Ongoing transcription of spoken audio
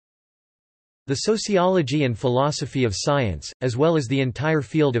The sociology and philosophy of science, as well as the entire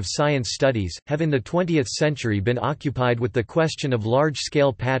field of science studies, have in the 20th century been occupied with the question of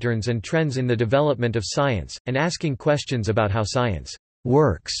large-scale patterns and trends in the development of science, and asking questions about how science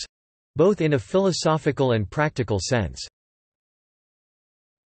works, both in a philosophical and practical sense.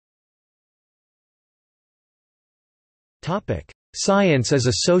 Science as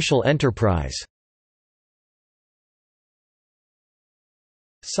a social enterprise.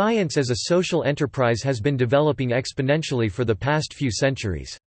 Science as a social enterprise has been developing exponentially for the past few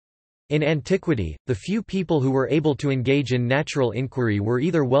centuries. In antiquity, the few people who were able to engage in natural inquiry were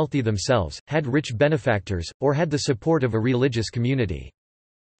either wealthy themselves, had rich benefactors, or had the support of a religious community.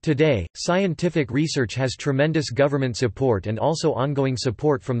 Today, scientific research has tremendous government support and also ongoing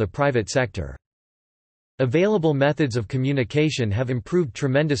support from the private sector. Available methods of communication have improved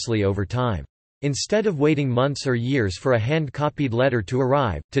tremendously over time. Instead of waiting months or years for a hand-copied letter to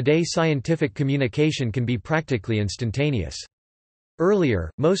arrive, today scientific communication can be practically instantaneous. Earlier,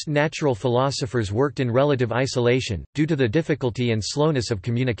 most natural philosophers worked in relative isolation, due to the difficulty and slowness of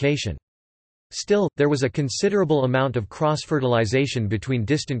communication. Still, there was a considerable amount of cross-fertilization between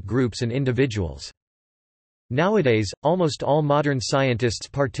distant groups and individuals. Nowadays, almost all modern scientists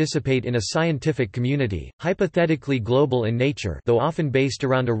participate in a scientific community, hypothetically global in nature, though often based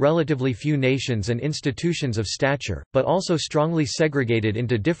around a relatively few nations and institutions of stature, but also strongly segregated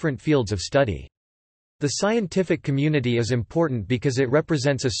into different fields of study. The scientific community is important because it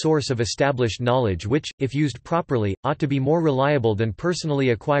represents a source of established knowledge which, if used properly, ought to be more reliable than personally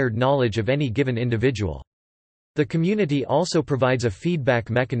acquired knowledge of any given individual. The community also provides a feedback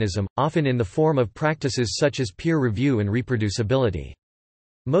mechanism, often in the form of practices such as peer review and reproducibility.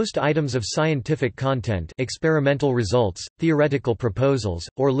 Most items of scientific content, experimental results, theoretical proposals,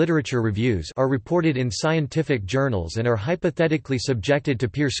 or literature reviews are reported in scientific journals and are hypothetically subjected to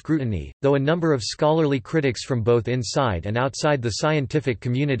peer scrutiny, though a number of scholarly critics from both inside and outside the scientific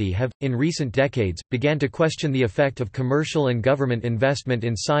community have, in recent decades, began to question the effect of commercial and government investment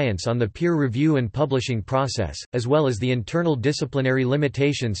in science on the peer review and publishing process, as well as the internal disciplinary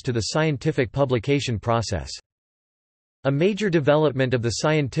limitations to the scientific publication process. A major development of the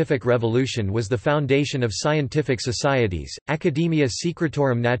scientific revolution was the foundation of scientific societies, Academia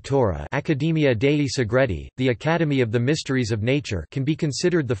Secretorum Naturae, Academia Dei Segreti. The Academy of the Mysteries of Nature can be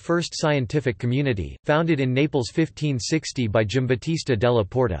considered the first scientific community, founded in Naples 1560 by Giambattista della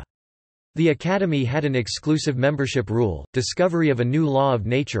Porta. The Academy had an exclusive membership rule. Discovery of a new law of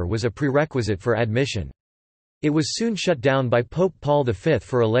nature was a prerequisite for admission. It was soon shut down by Pope Paul V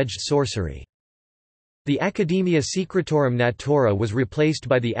for alleged sorcery. The Academia Secretorum Naturae was replaced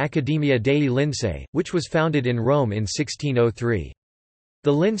by the Accademia dei Lincei, which was founded in Rome in 1603.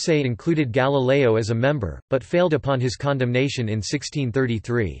 The Lincei included Galileo as a member, but failed upon his condemnation in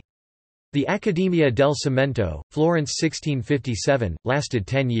 1633. The Accademia del Cimento, Florence 1657, lasted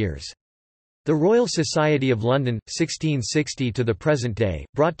 10 years. The Royal Society of London, 1660 to the present day,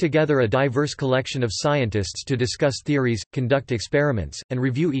 brought together a diverse collection of scientists to discuss theories, conduct experiments, and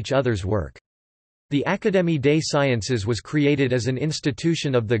review each other's work. The Académie des Sciences was created as an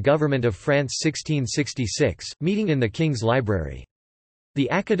institution of the government of France 1666, meeting in the King's Library. The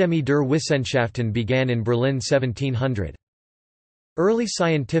Akademie der Wissenschaften began in Berlin 1700. Early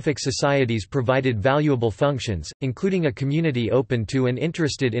scientific societies provided valuable functions, including a community open to and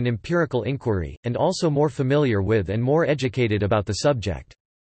interested in empirical inquiry, and also more familiar with and more educated about the subject.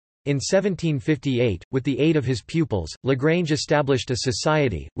 In 1758, with the aid of his pupils, Lagrange established a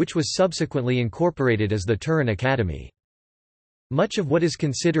society, which was subsequently incorporated as the Turin Academy. Much of what is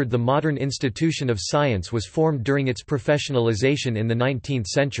considered the modern institution of science was formed during its professionalization in the 19th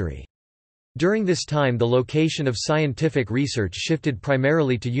century. During this time the location of scientific research shifted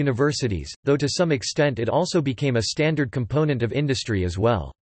primarily to universities, though to some extent it also became a standard component of industry as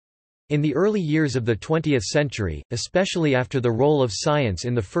well. In the early years of the 20th century, especially after the role of science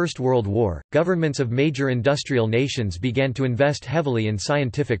in the First World War, governments of major industrial nations began to invest heavily in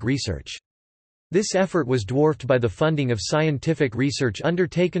scientific research. This effort was dwarfed by the funding of scientific research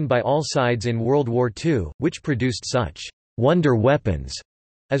undertaken by all sides in World War II, which produced such wonder weapons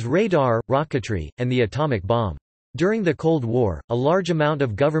as radar, rocketry, and the atomic bomb. During the Cold War, a large amount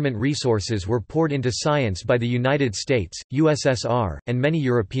of government resources were poured into science by the United States, USSR, and many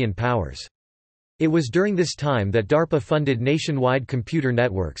European powers. It was during this time that DARPA funded nationwide computer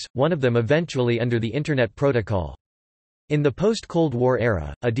networks, one of them eventually under the Internet Protocol. In the post-Cold War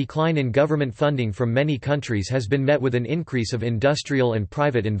era, a decline in government funding from many countries has been met with an increase of industrial and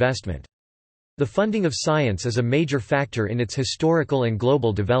private investment. The funding of science is a major factor in its historical and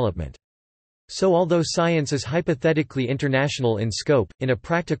global development. So although science is hypothetically international in scope, in a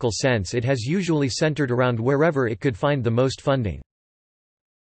practical sense it has usually centered around wherever it could find the most funding.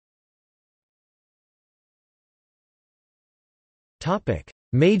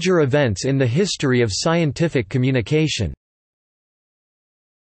 Major events in the history of scientific communication.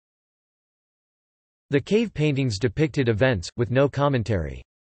 The cave paintings depicted events, with no commentary.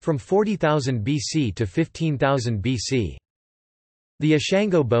 From 40,000 BC to 15,000 BC. The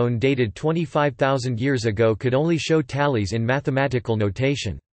Ashango bone dated 25,000 years ago could only show tallies in mathematical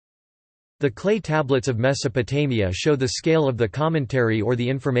notation. The clay tablets of Mesopotamia show the scale of the commentary or the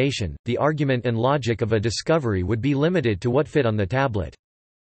information. The argument and logic of a discovery would be limited to what fit on the tablet.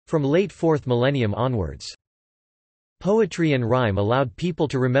 From late 4th millennium onwards. Poetry and rhyme allowed people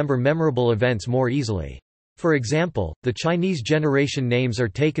to remember memorable events more easily. For example, the Chinese generation names are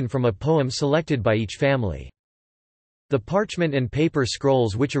taken from a poem selected by each family. The parchment and paper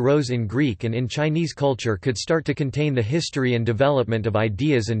scrolls which arose in Greek and in Chinese culture could start to contain the history and development of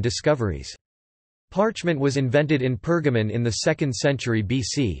ideas and discoveries. Parchment was invented in Pergamon in the 2nd century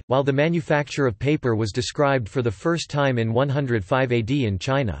BC, while the manufacture of paper was described for the first time in 105 AD in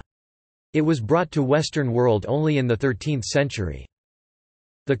China. It was brought to Western world only in the 13th century.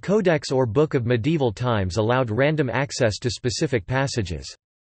 The Codex or Book of medieval times allowed random access to specific passages.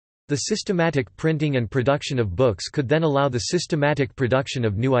 The systematic printing and production of books could then allow the systematic production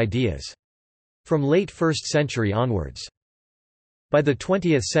of new ideas. From late 1st century onwards. By the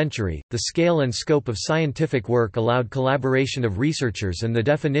 20th century, the scale and scope of scientific work allowed collaboration of researchers and the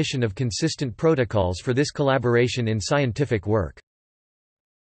definition of consistent protocols for this collaboration in scientific work.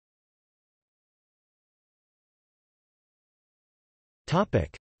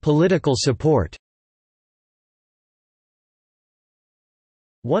 Political support.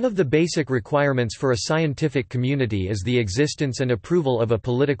 One of the basic requirements for a scientific community is the existence and approval of a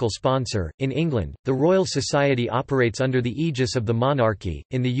political sponsor. In England, the Royal Society operates under the aegis of the monarchy.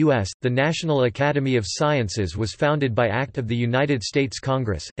 In the US, the National Academy of Sciences was founded by Act of the United States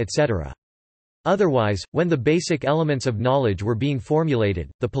Congress, etc. Otherwise, when the basic elements of knowledge were being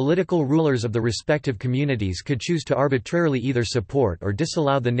formulated, the political rulers of the respective communities could choose to arbitrarily either support or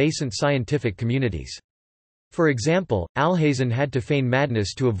disallow the nascent scientific communities. For example, Alhazen had to feign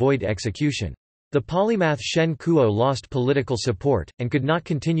madness to avoid execution. The polymath Shen Kuo lost political support, and could not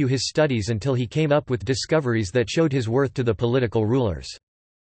continue his studies until he came up with discoveries that showed his worth to the political rulers.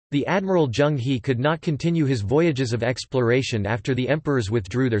 The admiral Zheng He could not continue his voyages of exploration after the emperors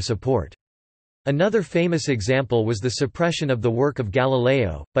withdrew their support. Another famous example was the suppression of the work of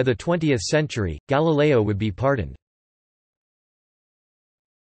Galileo. By the 20th century, Galileo would be pardoned.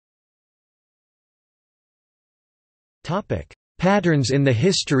 Patterns in the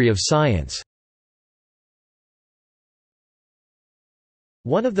history of science.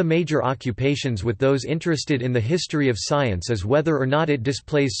 One of the major occupations with those interested in the history of science is whether or not it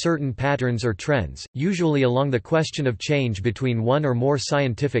displays certain patterns or trends, usually along the question of change between one or more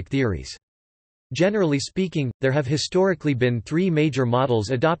scientific theories. Generally speaking, there have historically been three major models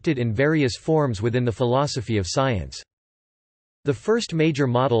adopted in various forms within the philosophy of science. The first major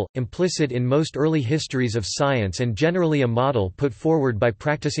model, implicit in most early histories of science and generally a model put forward by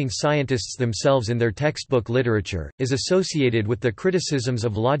practicing scientists themselves in their textbook literature, is associated with the criticisms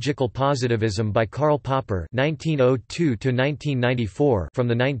of logical positivism by Karl Popper (1902–1994) from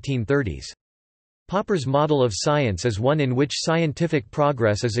the 1930s. Popper's model of science is one in which scientific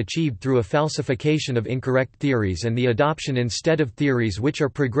progress is achieved through a falsification of incorrect theories and the adoption instead of theories which are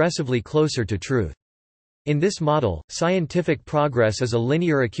progressively closer to truth. In this model, scientific progress is a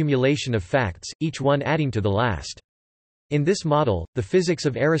linear accumulation of facts, each one adding to the last. In this model, the physics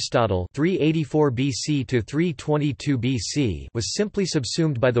of Aristotle 384 BC to 322 BC was simply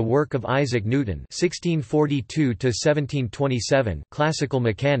subsumed by the work of Isaac Newton 1642 to 1727 classical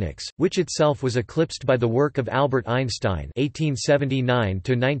mechanics, which itself was eclipsed by the work of Albert Einstein 1879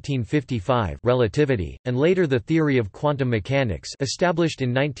 to 1955 relativity, and later the theory of quantum mechanics established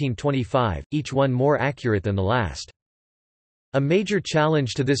in 1925, each one more accurate than the last. A major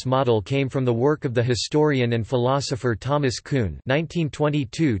challenge to this model came from the work of the historian and philosopher Thomas Kuhn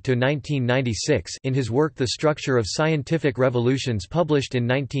 (1922–1996) in his work The Structure of Scientific Revolutions, published in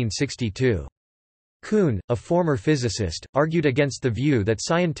 1962. Kuhn, a former physicist, argued against the view that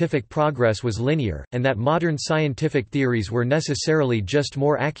scientific progress was linear, and that modern scientific theories were necessarily just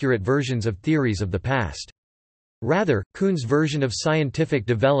more accurate versions of theories of the past. Rather, Kuhn's version of scientific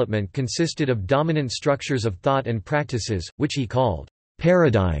development consisted of dominant structures of thought and practices, which he called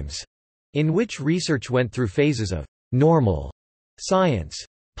paradigms, in which research went through phases of normal science,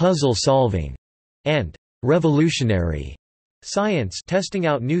 puzzle solving, and revolutionary Science, testing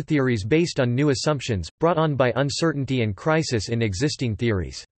out new theories based on new assumptions, brought on by uncertainty and crisis in existing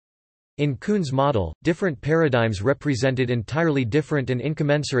theories. In Kuhn's model, different paradigms represented entirely different and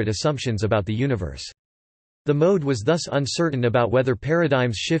incommensurate assumptions about the universe. The mode was thus uncertain about whether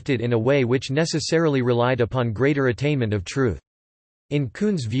paradigms shifted in a way which necessarily relied upon greater attainment of truth. In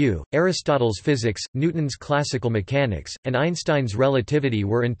Kuhn's view, Aristotle's physics, Newton's classical mechanics, and Einstein's relativity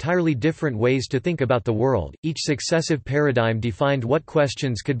were entirely different ways to think about the world. Each successive paradigm defined what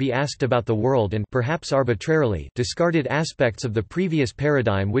questions could be asked about the world and, perhaps arbitrarily, discarded aspects of the previous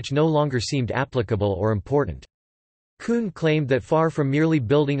paradigm which no longer seemed applicable or important. Kuhn claimed that far from merely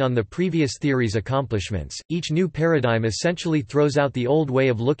building on the previous theory's accomplishments, each new paradigm essentially throws out the old way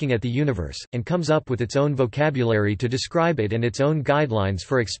of looking at the universe, and comes up with its own vocabulary to describe it and its own guidelines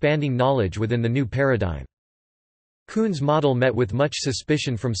for expanding knowledge within the new paradigm. Kuhn's model met with much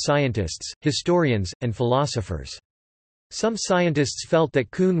suspicion from scientists, historians, and philosophers. Some scientists felt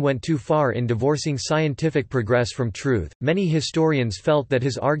that Kuhn went too far in divorcing scientific progress from truth. Many historians felt that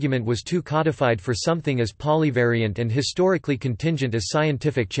his argument was too codified for something as polyvariant and historically contingent as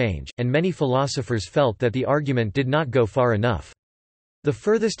scientific change, and many philosophers felt that the argument did not go far enough. The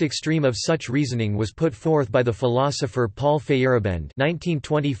furthest extreme of such reasoning was put forth by the philosopher Paul Feyerabend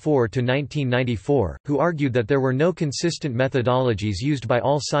 (1924–1994), who argued that there were no consistent methodologies used by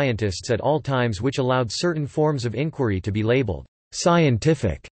all scientists at all times which allowed certain forms of inquiry to be labeled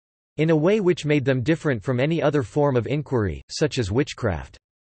scientific in a way which made them different from any other form of inquiry, such as witchcraft.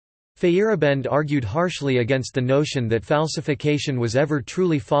 Feyerabend argued harshly against the notion that falsification was ever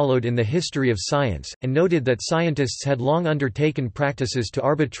truly followed in the history of science, and noted that scientists had long undertaken practices to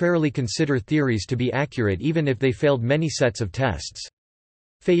arbitrarily consider theories to be accurate even if they failed many sets of tests.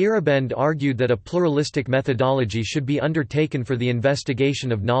 Feyerabend argued that a pluralistic methodology should be undertaken for the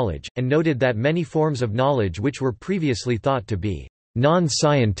investigation of knowledge, and noted that many forms of knowledge which were previously thought to be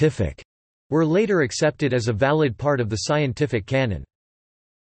non-scientific were later accepted as a valid part of the scientific canon.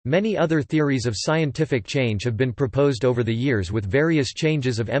 Many other theories of scientific change have been proposed over the years with various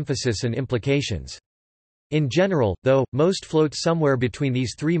changes of emphasis and implications. In general, though, most float somewhere between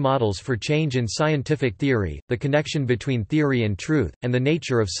these three models for change in scientific theory, the connection between theory and truth, and the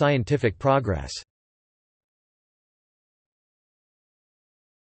nature of scientific progress.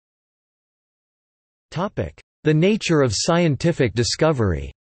 The nature of scientific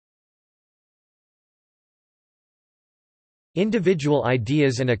discovery. Individual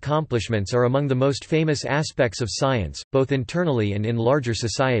ideas and accomplishments are among the most famous aspects of science, both internally and in larger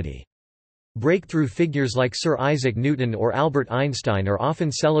society. Breakthrough figures like Sir Isaac Newton or Albert Einstein are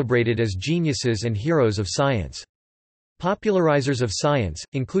often celebrated as geniuses and heroes of science. Popularizers of science,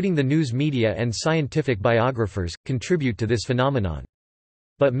 including the news media and scientific biographers, contribute to this phenomenon.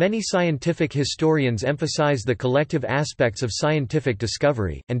 But many scientific historians emphasize the collective aspects of scientific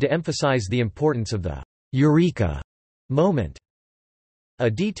discovery, and to emphasize the importance of the eureka moment. A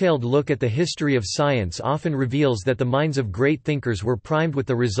detailed look at the history of science often reveals that the minds of great thinkers were primed with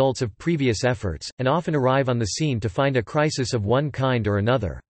the results of previous efforts, and often arrive on the scene to find a crisis of one kind or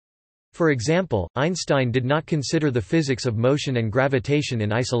another. For example, Einstein did not consider the physics of motion and gravitation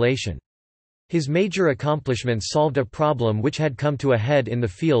in isolation. His major accomplishments solved a problem which had come to a head in the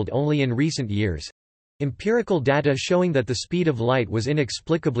field only in recent years. Empirical data showing that the speed of light was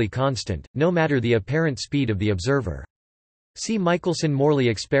inexplicably constant, no matter the apparent speed of the observer. See Michelson–Morley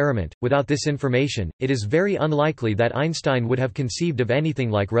experiment. Without this information, it is very unlikely that Einstein would have conceived of anything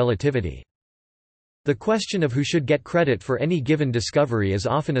like relativity. The question of who should get credit for any given discovery is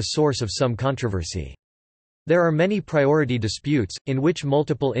often a source of some controversy. There are many priority disputes, in which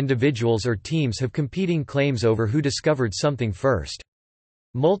multiple individuals or teams have competing claims over who discovered something first.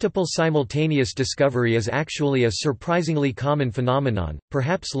 Multiple simultaneous discovery is actually a surprisingly common phenomenon,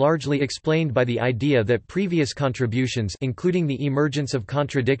 perhaps largely explained by the idea that previous contributions, including the emergence of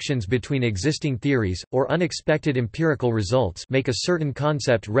contradictions between existing theories, or unexpected empirical results, make a certain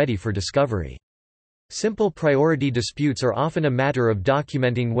concept ready for discovery. Simple priority disputes are often a matter of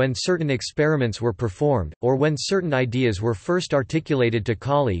documenting when certain experiments were performed, or when certain ideas were first articulated to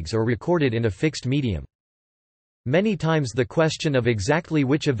colleagues or recorded in a fixed medium. Many times the question of exactly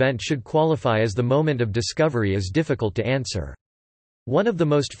which event should qualify as the moment of discovery is difficult to answer. One of the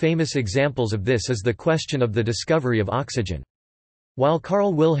most famous examples of this is the question of the discovery of oxygen. While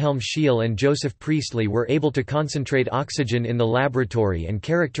Carl Wilhelm Scheele and Joseph Priestley were able to concentrate oxygen in the laboratory and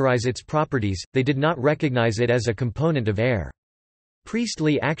characterize its properties, they did not recognize it as a component of air.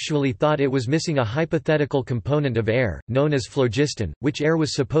 Priestley actually thought it was missing a hypothetical component of air, known as phlogiston, which air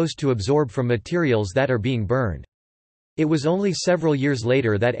was supposed to absorb from materials that are being burned. It was only several years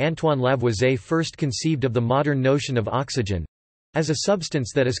later that Antoine Lavoisier first conceived of the modern notion of oxygen, as a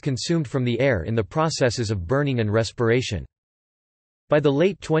substance that is consumed from the air in the processes of burning and respiration. By the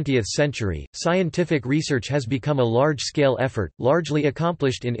late 20th century, scientific research has become a large-scale effort, largely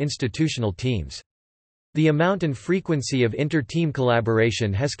accomplished in institutional teams. The amount and frequency of inter-team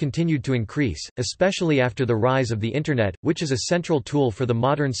collaboration has continued to increase, especially after the rise of the Internet, which is a central tool for the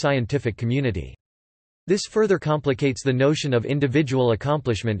modern scientific community. This further complicates the notion of individual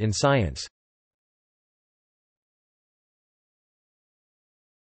accomplishment in science.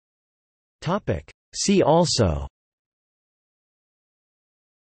 See also: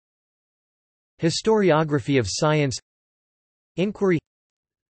 Historiography of science, Inquiry,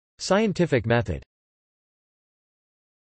 Scientific method.